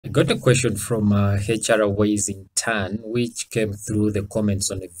Got a question from HR Ways in Tan, which came through the comments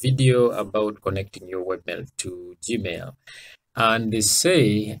on a video about connecting your webmail to Gmail. And they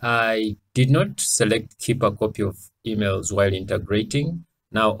say, I did not select keep a copy of emails while integrating.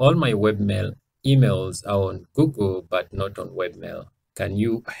 Now all my webmail emails are on Google, but not on Webmail. Can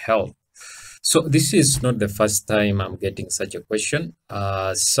you help? So this is not the first time I'm getting such a question.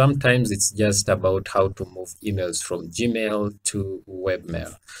 Sometimes it's just about how to move emails from Gmail to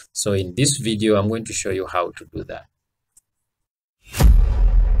Webmail. So in this video, I'm going to show you how to do that.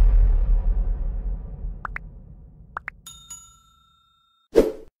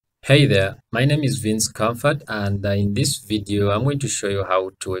 Hey there, my name is Vince Comfort, and in this video, I'm going to show you how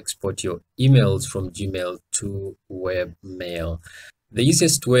to export your emails from Gmail to Webmail. The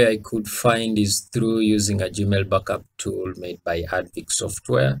easiest way I could find is through using a Gmail backup tool made by Advic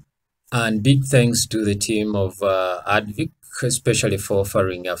Software. And big thanks to the team of Advic, especially for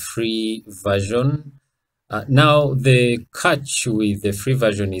offering a free version. Now, the catch with the free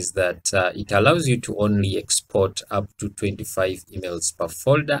version is that it allows you to only export up to 25 emails per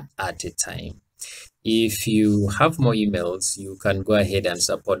folder at a time. If you have more emails, you can go ahead and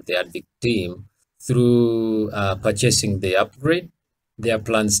support the Advic team through purchasing the upgrade. Their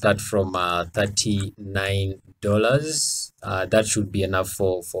plans start from $39. That should be enough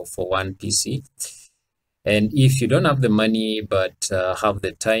for one PC. And if you don't have the money but have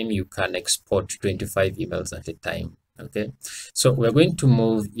the time, you can export 25 emails at a time. Okay, so we're going to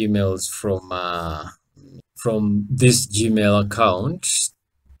move emails from this Gmail account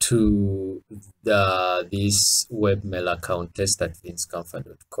to this webmail account,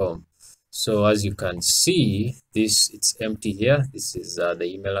 test@vincecomfort.com. So as you can see, it's empty here. This is the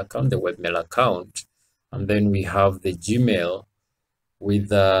email account, the webmail account, and then we have the Gmail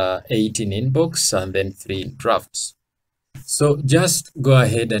with 8 in inbox and then 3 in drafts. So just go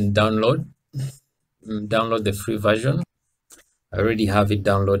ahead and download the free version. I already have it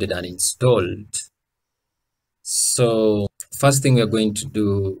downloaded and installed. So first thing we're going to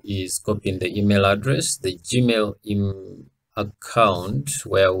do is copy in the email address, the Gmail account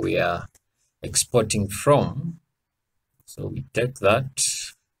where we are exporting from. So we take that,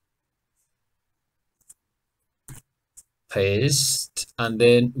 paste, and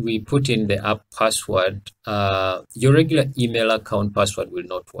then we put in the app password. Your regular email account password will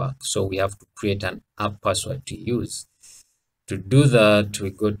not work, so we have to create an app password to use. To do that,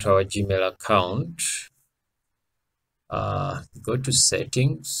 we go to our Gmail account, go to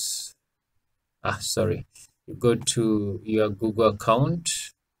settings, you go to your Google account,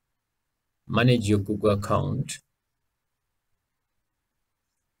 manage your Google account.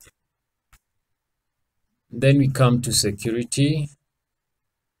 Then we come to security,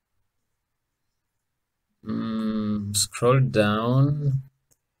 scroll down.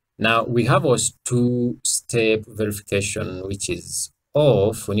 Now we have our two-step verification, which is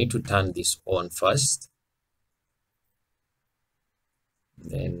off. We need to turn this on first.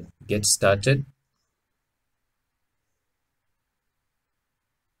 Then get started.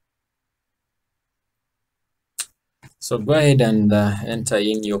 So go ahead and enter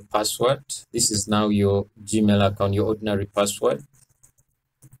in your password. This is now your Gmail account, your ordinary password.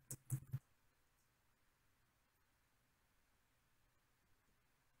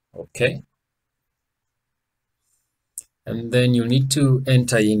 Okay. And then you need to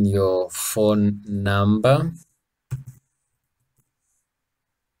enter in your phone number.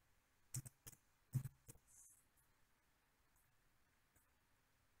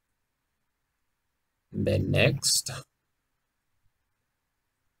 Then next.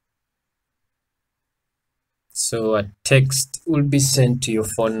 So a text will be sent to your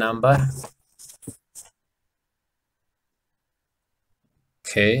phone number.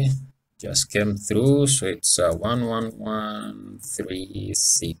 Okay, just came through. So it's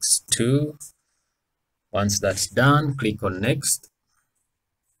 111362. Once that's done, click on next.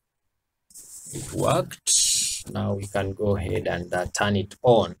 It worked. Now we can go ahead and turn it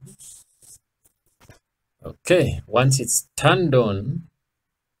on. Okay, once it's turned on,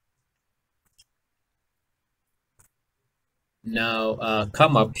 now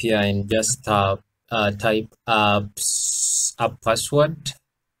come up here and just type app password.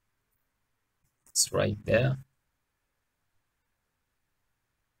 It's right there.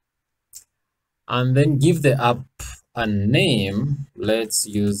 And then give the app a name. Let's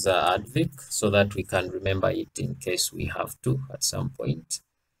use Advic so that we can remember it in case we have to at some point.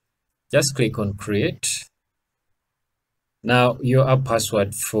 Just click on create. Now your app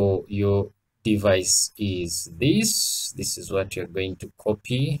password for your device is this. This is what you're going to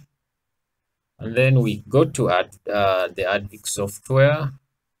copy. And then we go to the Advic software.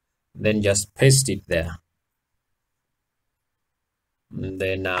 then just paste it there, and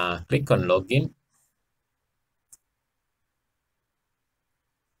then click on login.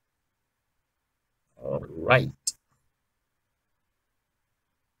 All right.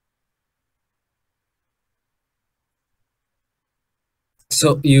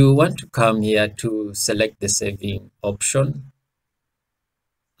 So you want to come here to select the saving option,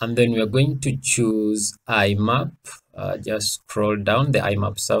 and then we're going to choose IMAP. Just scroll down the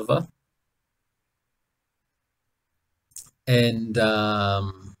IMAP server, and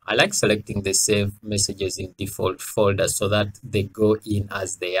I like selecting the save messages in default folder so that they go in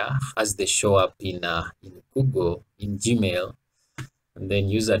as they are, as they show up in Google, in Gmail, and then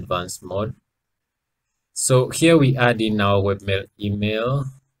use advanced mode. So here we add in our webmail email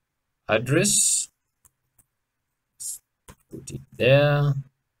address, put it there,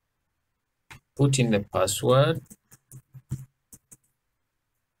 put in the password.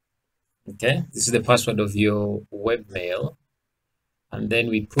 Okay, this is the password of your webmail, and then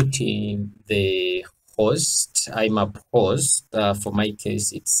we put in the host, IMAP host. For my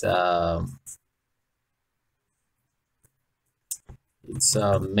case, it's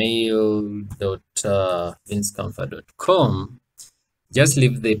mail.vincecomfort.com. Just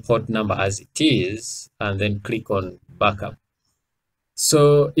leave the port number as it is, and then click on backup.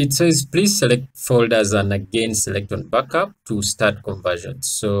 So it says please select folders, and again select on backup to start conversion.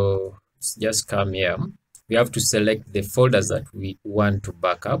 So just come here. We have to select the folders that we want to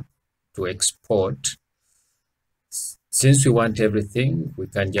backup to export. Since we want everything, we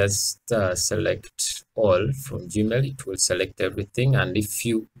can just select all from Gmail. It will select everything, and if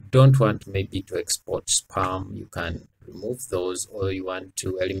you don't want maybe to export spam, you can remove those, or you want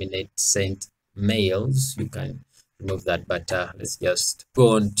to eliminate sent mails, you can remove that. But let's just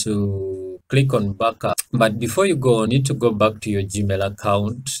go on to click on backup. But before you go, you need to go back to your Gmail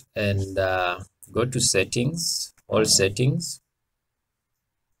account and go to settings, all settings,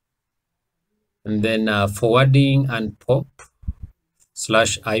 and then forwarding and pop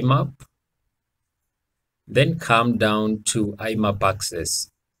 /IMAP, then come down to IMAP access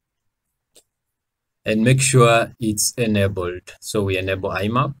and make sure it's enabled. So we enable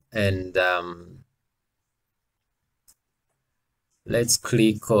IMAP, and let's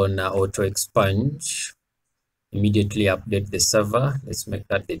click on auto expunge, immediately update the server. Let's make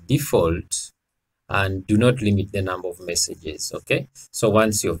that the default, and do not limit the number of messages. Okay, so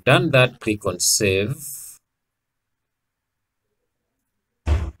once you've done that, click on save.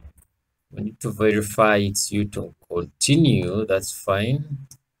 We need to verify it's you to continue. That's fine.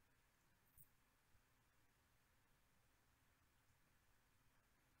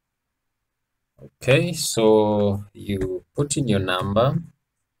 Okay, so you put in your number.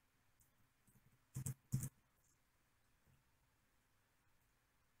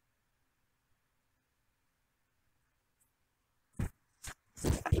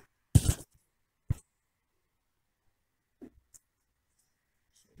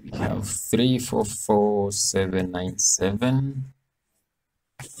 We have 344797.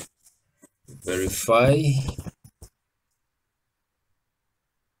 Verify.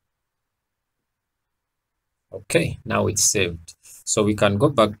 Okay, now it's saved. So we can go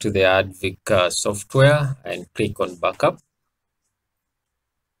back to the Advic software and click on backup.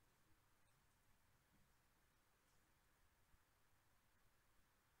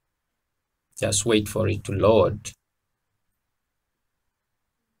 Just wait for it to load.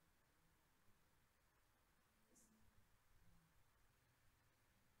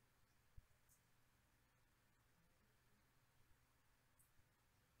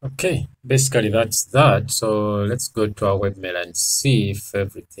 Okay, basically that's that. So let's go to our webmail and see if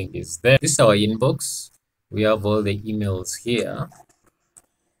everything is there. This is our inbox. We have all the emails here,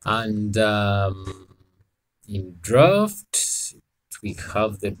 and in draft we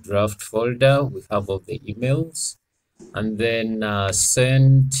have the draft folder. We have all the emails, and then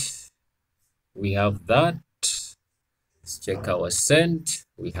sent, we have that. Let's check our sent.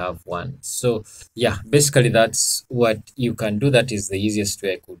 We have one. So yeah, basically that's what you can do. That is the easiest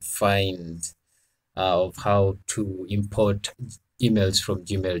way I could find of how to import emails from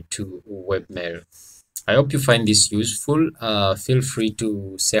Gmail to Webmail. I hope you find this useful. Feel free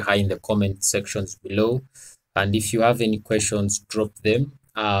to say hi in the comment sections below, and if you have any questions, drop them.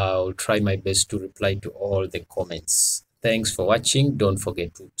 I'll try my best to reply to all the comments. Thanks for watching. Don't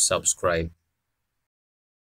forget to subscribe.